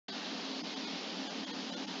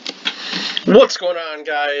What's going on,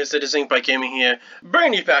 guys? It is Inkbite Gaming here,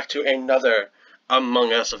 bringing you back to another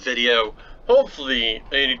Among Us video. Hopefully,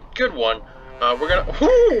 a good one. We're gonna...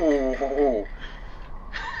 Ooh!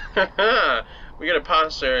 We got a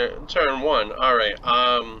imposter turn 1. Alright,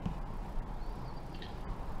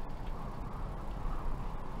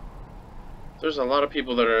 there's a lot of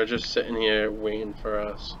people that are just sitting here waiting for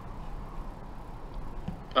us.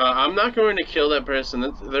 I'm not going to kill that person.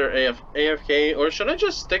 They're AFK, or should I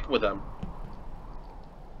just stick with them?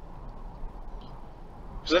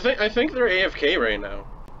 Because I think they're AFK right now.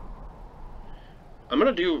 I'm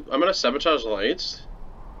gonna sabotage lights.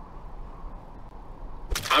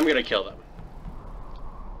 I'm gonna kill them.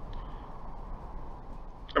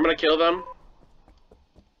 I'm gonna kill them.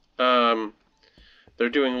 They're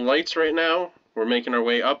doing lights right now. We're making our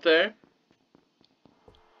way up there.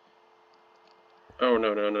 Oh,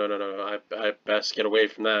 no. I best get away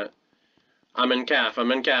from that. I'm in calf.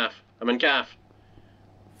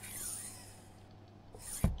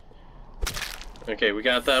 Okay, we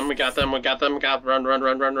got them. Run.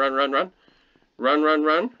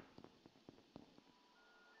 Run.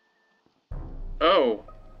 Oh.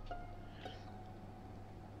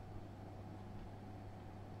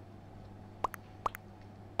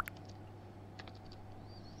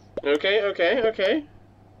 Okay.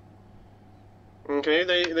 Okay,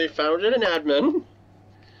 they found an admin.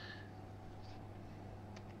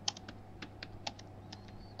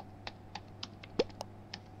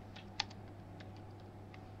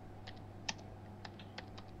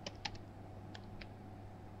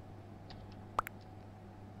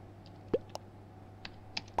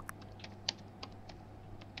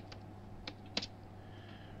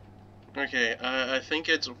 Okay, I think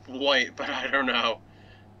it's white, but I don't know.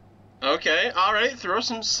 Okay, alright, throw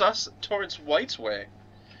some sus towards White's way.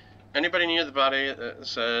 Anybody near the body that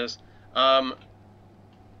says, no,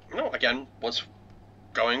 again, was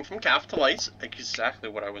going from calf to lights, exactly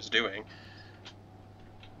what I was doing.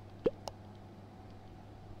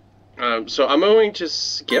 So I'm going to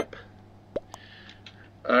skip.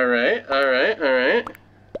 Alright. I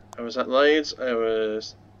was at lights, I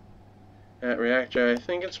was at reactor, I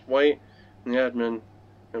think it's White and the admin,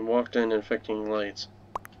 and walked in infecting lights.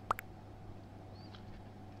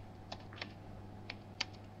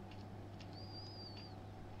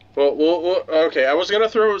 Well, okay, I was gonna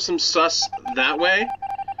throw some sus that way.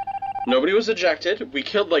 Nobody was ejected. We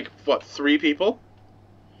killed, like, what, 3 people?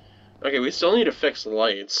 Okay, we still need to fix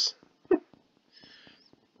lights.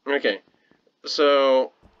 Okay,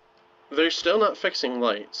 so they're still not fixing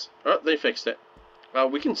lights. Oh, they fixed it.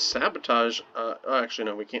 We can sabotage, oh, actually,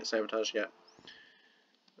 no, we can't sabotage yet.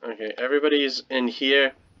 Okay, everybody's in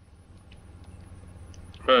here.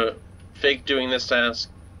 Fake doing this task.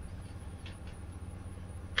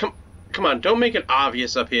 Come on, don't make it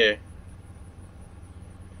obvious up here.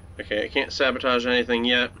 Okay, I can't sabotage anything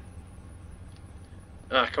yet.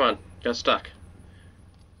 Come on, got stuck.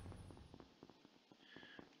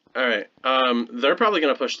 Alright, they're probably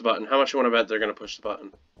gonna push the button. How much you wanna bet they're gonna push the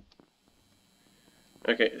button?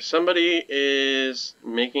 Okay, somebody is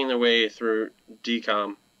making their way through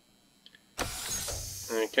decom.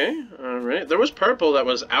 Okay, alright. There was purple that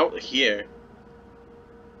was out here.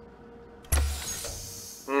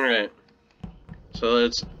 Alright. So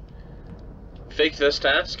let's fake this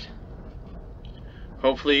task.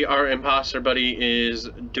 Hopefully our imposter buddy is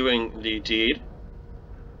doing the deed.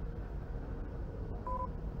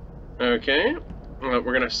 Okay.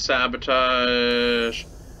 We're gonna sabotage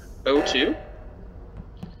O2.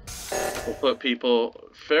 We'll put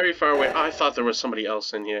people very far away. Oh, I thought there was somebody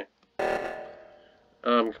else in here.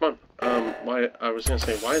 Come on. Why? I was gonna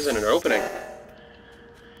say, why is it an opening?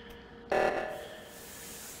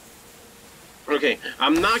 Okay,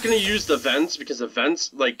 I'm not gonna use the vents because the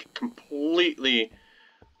vents, like, completely,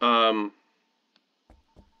 was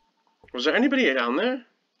there anybody down there?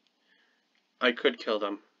 I could kill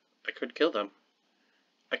them. I could kill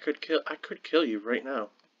you right now.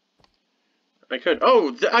 I could.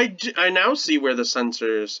 Oh, I now see where the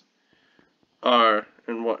sensors are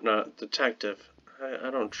and whatnot. Detective. I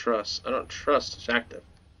don't trust detective.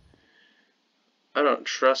 I don't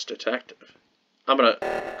trust detective. I'm gonna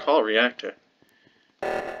call reactor.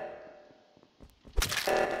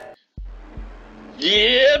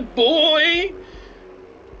 Yeah, boy!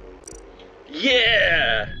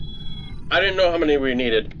 Yeah! I didn't know how many we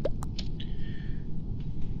needed.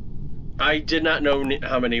 I did not know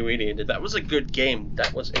how many we needed. That was a good game.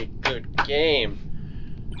 That was a good game.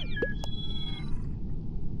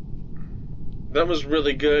 That was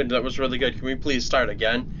really good. Can we please start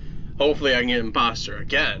again? Hopefully I can get imposter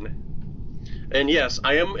again. And yes,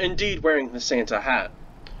 I am indeed wearing the Santa hat.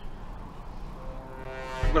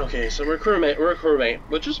 Okay, so we're crewmate,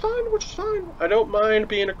 which is fine. I don't mind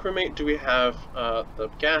being a crewmate. Do we have the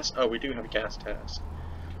gas? Oh, we do have a gas task.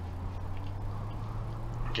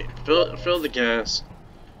 Okay, fill the gas.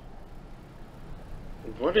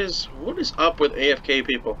 What is up with AFK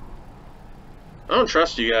people? I don't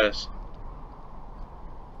trust you guys.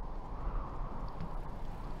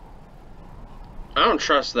 I don't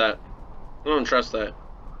trust that. I don't trust that.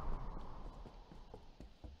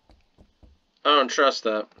 I don't trust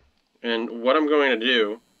that. And what I'm going to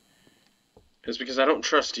do is, because I don't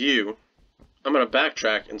trust you, I'm going to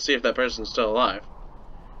backtrack and see if that person's still alive.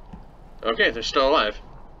 Okay, they're still alive.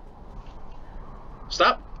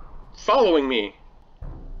 Stop following me.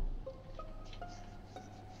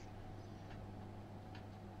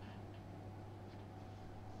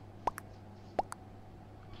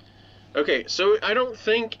 Okay, so I don't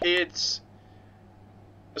think it's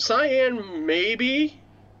Cyan, maybe,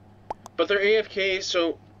 but they're AFK,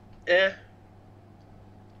 so eh.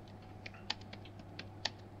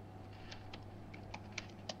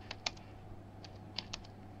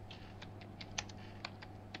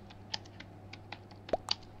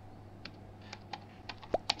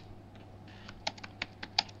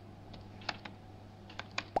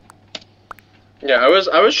 Yeah, I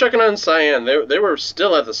was checking on Cyan. They were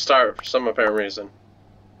still at the start for some apparent reason.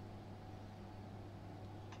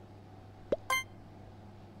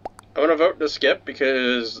 I want to vote to skip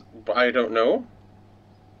because I don't know.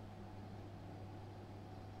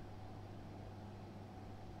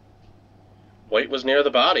 White was near the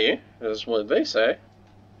body, is what they say.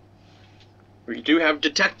 We do have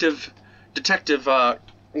Detective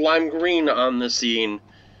Lime Green on the scene.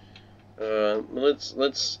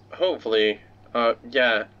 Let's hopefully.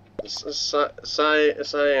 Yeah,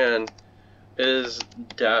 Cyan is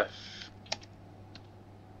deaf.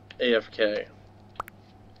 AFK.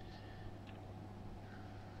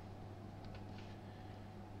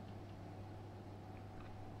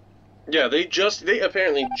 Yeah, they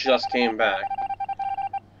apparently just came back.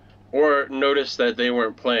 Or noticed that they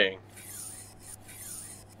weren't playing.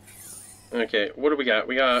 Okay, what do we got?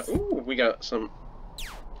 We got some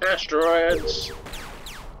asteroids.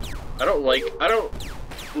 I don't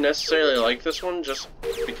necessarily like this one just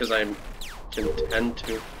because I can tend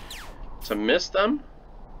to miss them.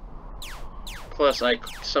 Plus, I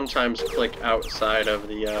sometimes click outside of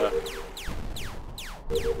the,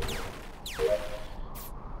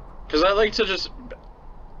 because I like to just...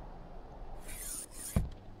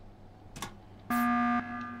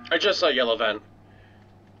 I just saw yellow vent.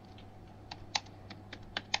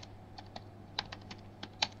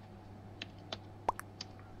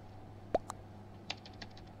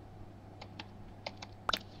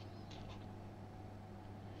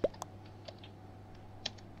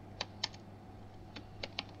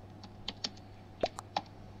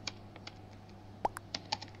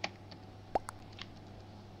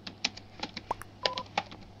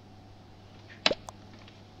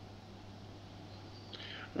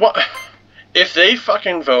 What? If they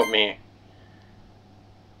fucking vote me,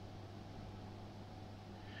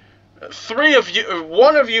 three of you,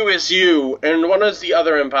 one of you is you, and one is the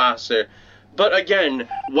other imposter. But again,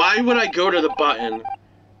 why would I go to the button?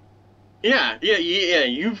 Yeah,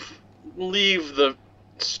 you leave the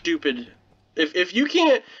stupid... If you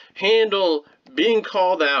can't handle being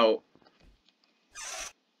called out,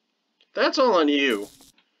 that's all on you.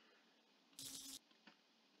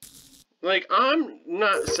 Like, I'm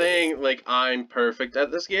not saying, like, I'm perfect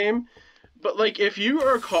at this game, but, like, if you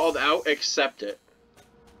are called out, accept it.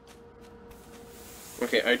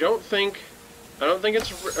 Okay, I don't think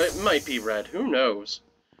it might be red, who knows?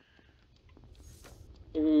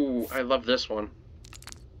 Ooh, I love this one.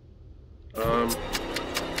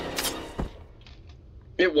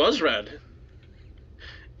 It was red.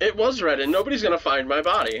 It was red, and nobody's gonna find my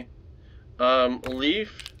body.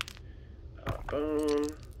 Leaf, bone,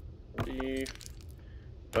 leaf,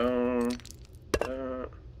 bone,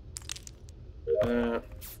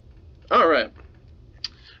 Alright.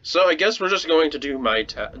 So I guess we're just going to do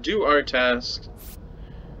our task.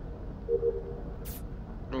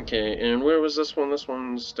 Okay, and where was this one? This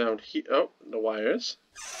one's down here. Oh, the wires.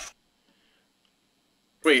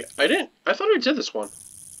 Wait, I thought I did this one.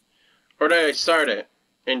 Or did I start it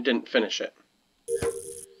and didn't finish it?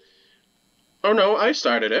 Oh no, I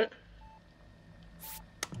started it.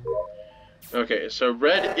 Okay, so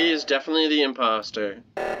red is definitely the imposter.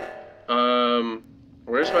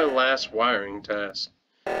 Where's my last wiring task?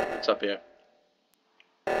 It's up here.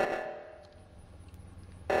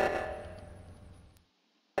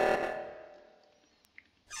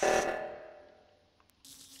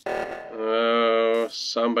 Oh,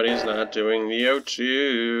 Somebody's not doing the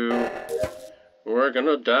O2. We're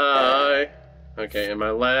gonna die. Okay, and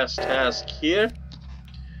my last task here.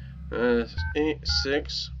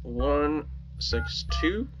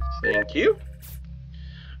 86162. Thank you.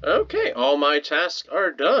 Okay, all my tasks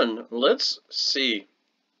are done. Let's see.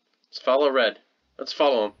 Let's follow Red. Let's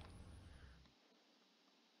follow him.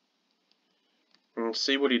 And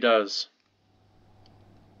see what he does.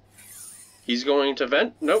 He's going to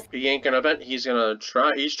vent? Nope, he ain't gonna vent. He's gonna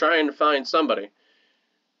try. He's trying to find somebody.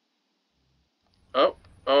 Oh.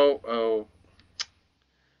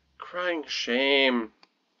 Crying shame.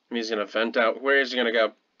 He's gonna vent out. Where is he gonna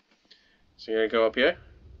go? Is he gonna go up here?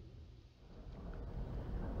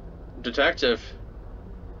 Detective.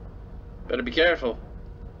 Better be careful.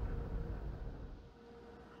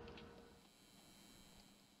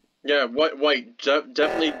 Yeah, White,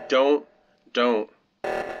 definitely don't.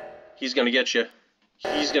 He's gonna get you.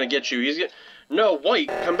 He's gonna get you. No, White,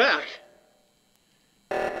 come back.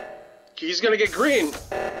 He's gonna get green.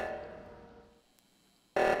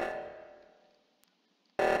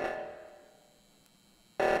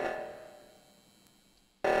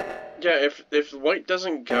 Yeah, if White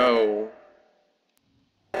doesn't go,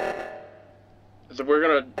 then we're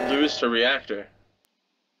gonna lose to Reactor.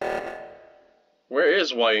 Where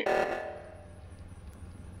is White?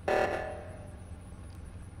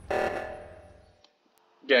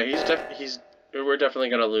 Yeah, we're definitely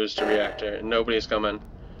gonna lose to Reactor. Nobody's coming.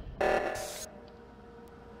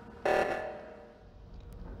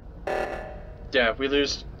 Yeah, we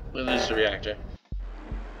lose to Reactor.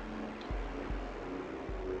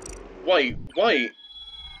 White.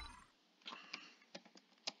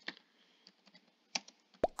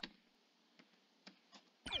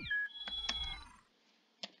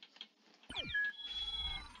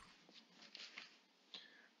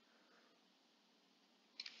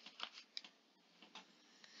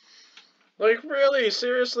 Like, really?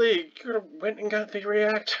 Seriously? You could have went and got the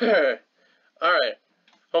Reactor. Alright.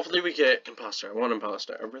 Hopefully we get Imposter. I want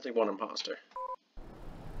Imposter. I really want Imposter.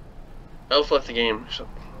 Elf left the game.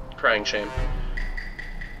 Crying shame.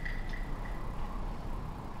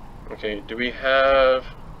 Okay, do we have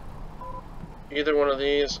either one of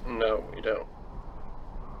these? No, we don't.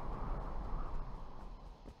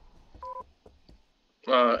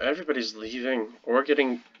 Everybody's leaving or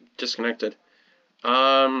getting disconnected.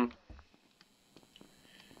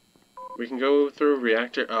 We can go through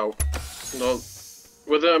Reactor. Oh, well,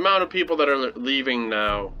 with the amount of people that are leaving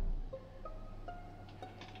now.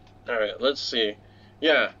 Alright, let's see.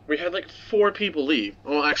 Yeah, we had like 4 people leave.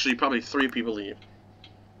 Well, actually, probably 3 people leave.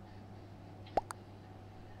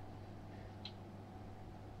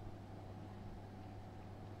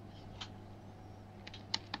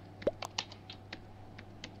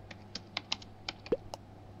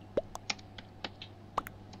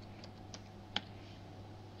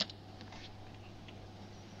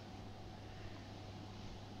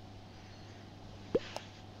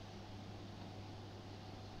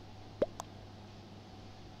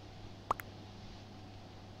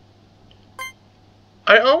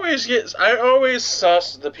 I always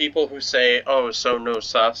sus the people who say, oh, so no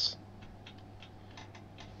sus.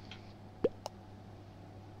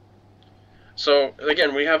 So,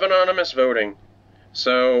 again, we have anonymous voting,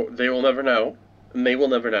 so they will never know, and they will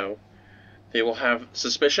never know. They will have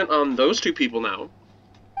suspicion on those 2 people now.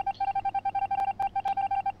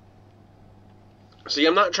 See,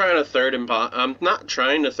 I'm not trying to third imposter,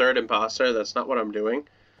 that's not what I'm doing.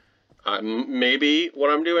 Maybe what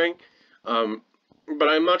I'm doing, but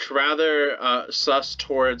I'd much rather sus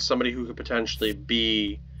towards somebody who could potentially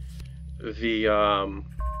be the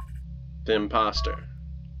imposter.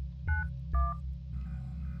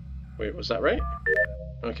 Wait, was that right?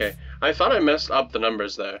 Okay, I thought I messed up the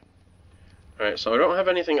numbers there. Alright, so I don't have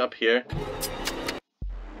anything up here.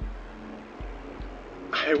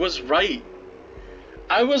 I was right!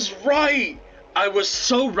 I was right! I was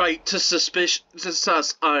so right to sus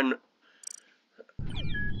on...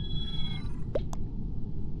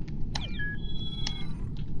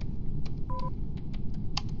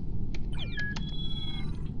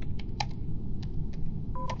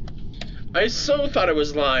 I so thought it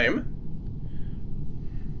was Lime.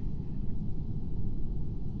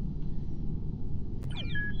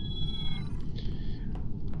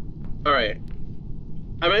 Alright.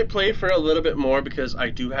 I might play for a little bit more because I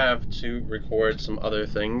do have to record some other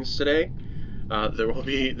things today.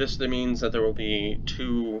 This means that there will be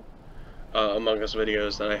 2 Among Us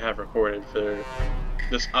videos that I have recorded for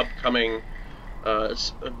this upcoming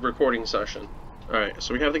recording session. Alright,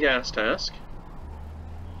 so we have the gas task.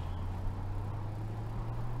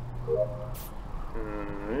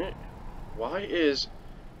 Alright. Why is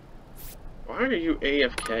Why are you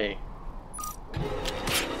AFK?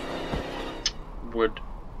 Would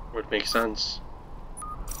make sense.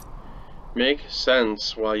 Make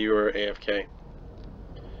sense while you are AFK.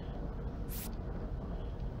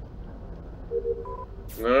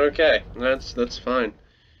 Okay, that's fine.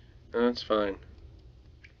 That's fine.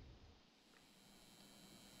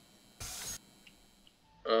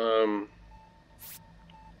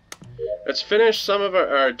 Let's finish some of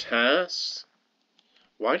our tasks.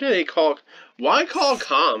 Why call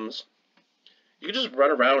comms? You can just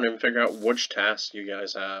run around and figure out which tasks you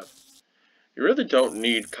guys have. You really don't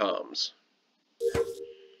need comms.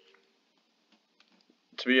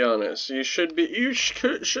 To be honest, you should be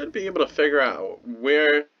able to figure out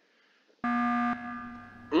where.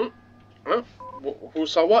 Huh? Who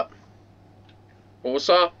saw what? What was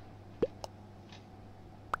saw?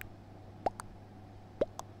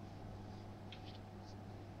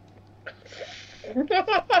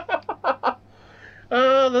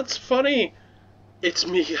 That's funny. It's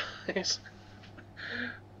me, guys.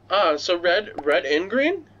 So red and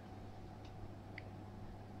green?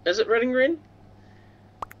 Is it red and green?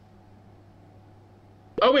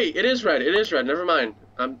 Oh wait, it is red. It is red. Never mind.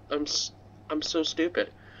 I'm so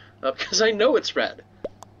stupid. Because I know it's red.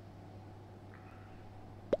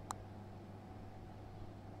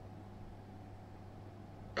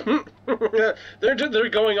 they're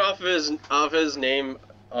going off his name,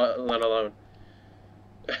 let alone.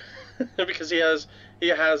 Because he has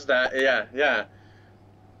that. Yeah.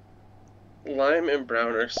 Lime and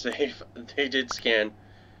brown are safe. They did scan.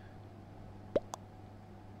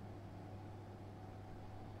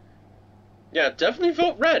 Yeah, definitely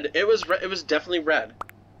vote red. It was definitely red.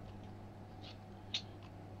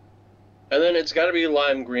 And then it's got to be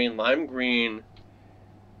lime green. Lime green.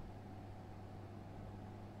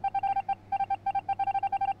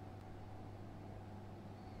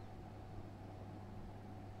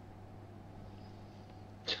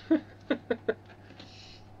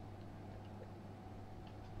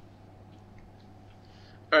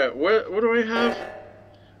 Alright, what do I have?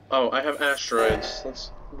 Oh, I have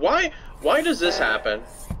asteroids. Why does this happen?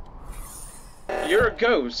 You're a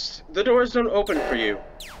ghost. The doors don't open for you.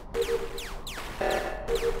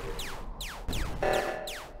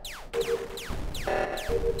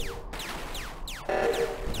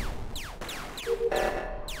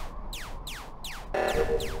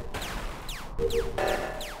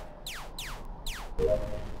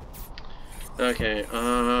 Okay,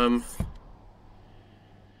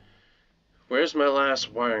 where's my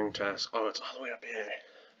last wiring task? Oh, it's all the way up here.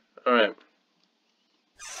 Alright.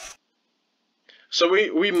 So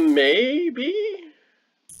we maybe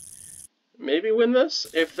win this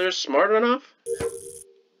if they're smart enough.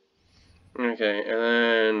 Okay,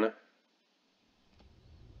 and then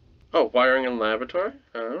wiring in laboratory.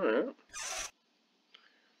 Alright.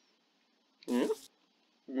 Yeah.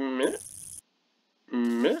 Meh.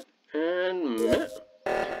 Meh. And meh.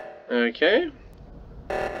 Okay.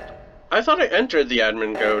 I thought I entered the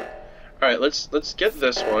admin code. Alright, let's get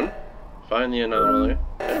this one. Find the anomaly.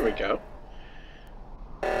 There we go.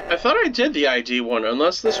 I thought I did the ID one,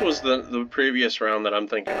 unless this was the previous round that I'm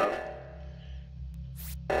thinking of.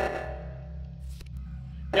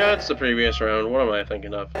 Yeah, it's the previous round. What am I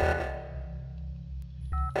thinking of?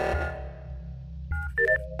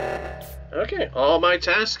 Okay, all my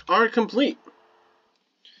tasks are complete.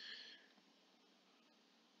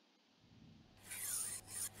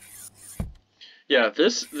 Yeah,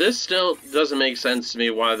 this still doesn't make sense to me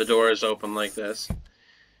why the door is open like this.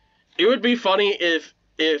 It would be funny if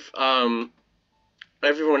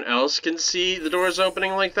everyone else can see the doors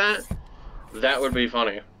opening like that. That would be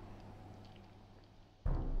funny.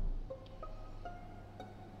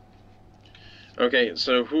 Okay,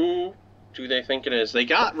 so who do they think it is? They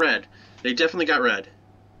got red. They definitely got red.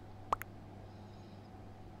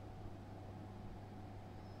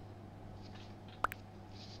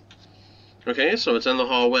 Okay, so it's in the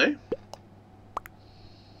hallway.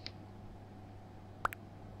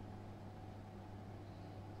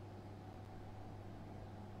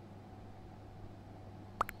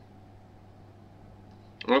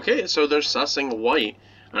 Okay, so they're sussing white.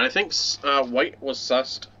 And I think white was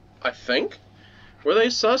sussed, I think? Were they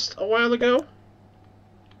sussed a while ago?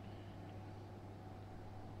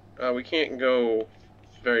 We can't go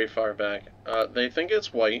very far back. They think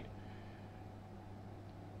it's white.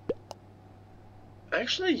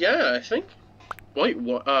 Actually, yeah, I think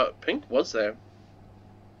pink was there.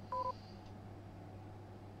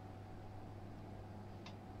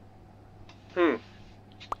 Hmm.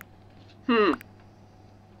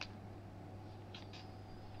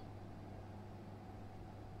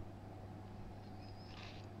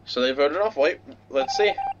 So they voted off White. Let's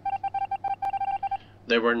see.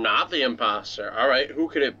 They were not the imposter. Alright, who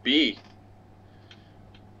could it be?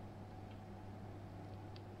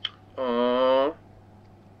 Aww.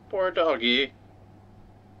 Poor doggy.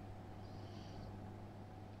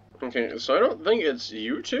 Okay, so I don't think it's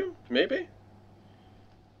you two, maybe?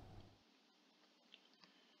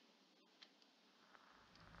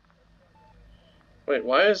 Wait,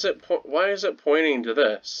 why is it pointing to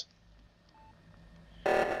this?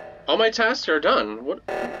 All my tasks are done. What?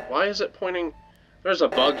 Why is it pointing? There's a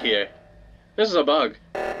bug here. This is a bug.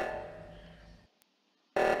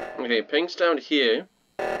 Okay, Pink's down here.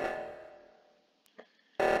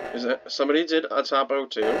 Is that somebody did a top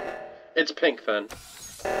O2? It's Pink then.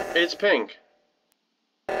 It's Pink.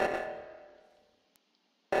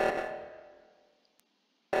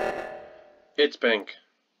 It's Pink.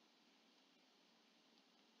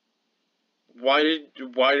 Why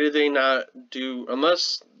did they not do,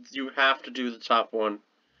 unless you have to do the top one?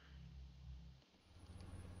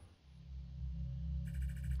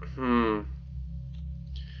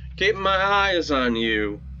 Keep my eyes on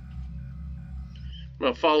you. I'm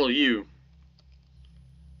gonna follow you.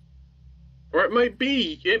 Or it might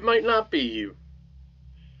not be you.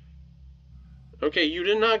 Okay, you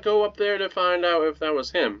did not go up there to find out if that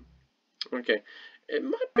was him. Okay. It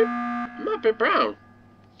might be Brown.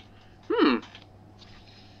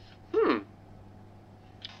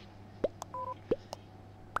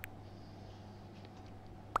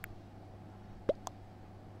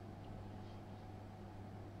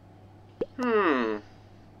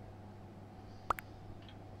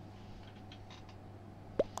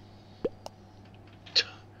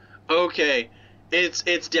 Okay,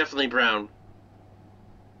 it's definitely Brown.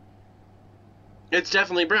 It's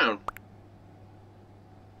definitely Brown.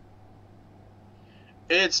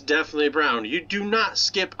 It's definitely Brown. You do not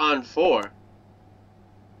skip on 4.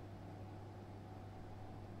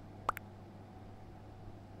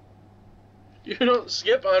 You don't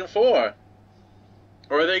skip on 4.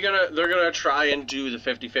 Or are they're gonna try and do the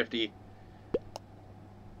 50-50?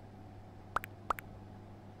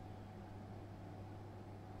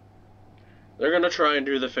 They're gonna try and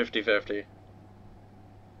do the 50-50.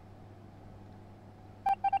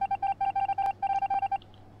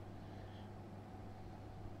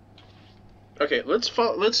 Okay, let's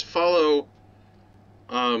follow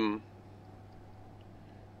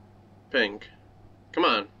Pink. Come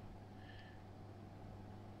on.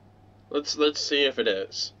 Let's see if it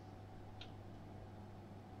is.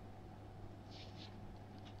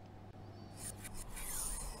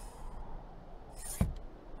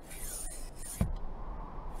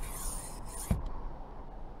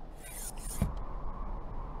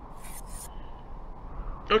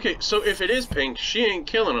 Okay, so if it is Pink, she ain't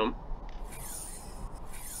killing him.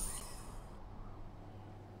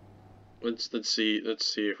 Let's see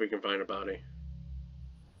if we can find a body.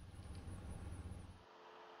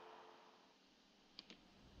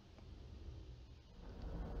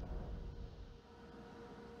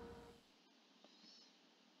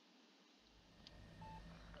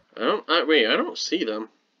 I don't see them.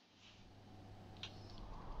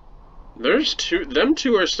 There's two. Them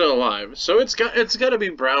two are still alive. So it's got to be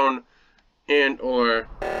Brown, and or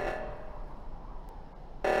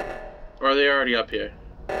are they already up here?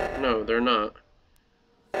 No, they're not.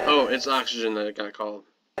 Oh, it's Oxygen that got called.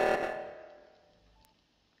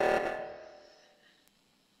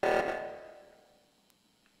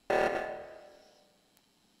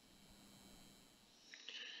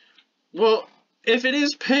 Well, if it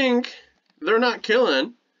is Pink, they're not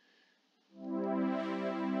killing.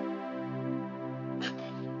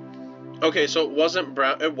 Okay, so it wasn't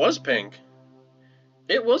Brown. It was Pink.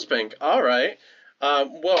 It was Pink. All right.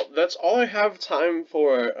 Well, that's all I have time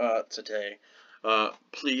for today.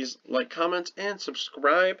 Please like, comment, and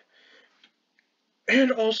subscribe.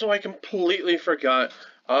 And also, I completely forgot.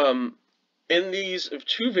 In these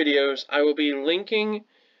 2 videos, I will be linking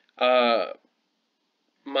my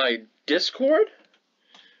Discord.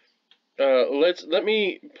 Let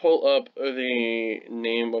me pull up the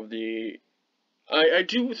name of the. I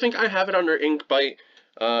do think I have it under Inkbyte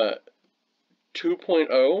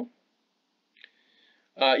 2.0.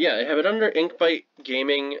 Yeah, I have it under Inkbyte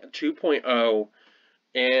Gaming 2.0,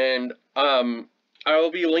 and I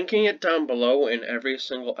will be linking it down below in every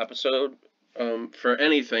single episode for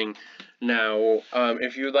anything. Now,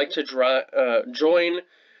 if you'd like to join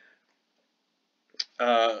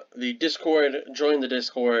the Discord, join the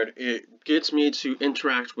Discord. It gets me to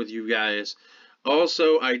interact with you guys.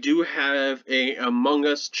 Also, I do have a Among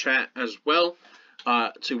Us chat as well.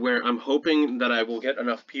 to where I'm hoping that I will get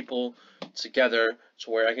enough people together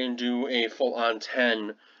to where I can do a full-on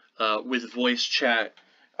 10 with voice chat.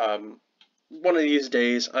 One of these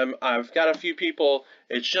days, I've got a few people.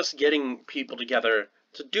 It's just getting people together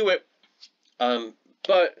to do it.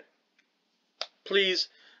 But please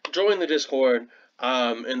join the Discord.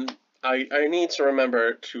 And I need to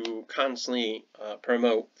remember to constantly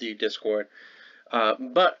promote the Discord.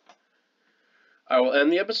 But I will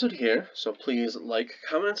end the episode here, so please like,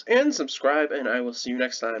 comment, and subscribe, and I will see you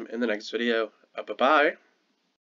next time in the next video. Bye-bye.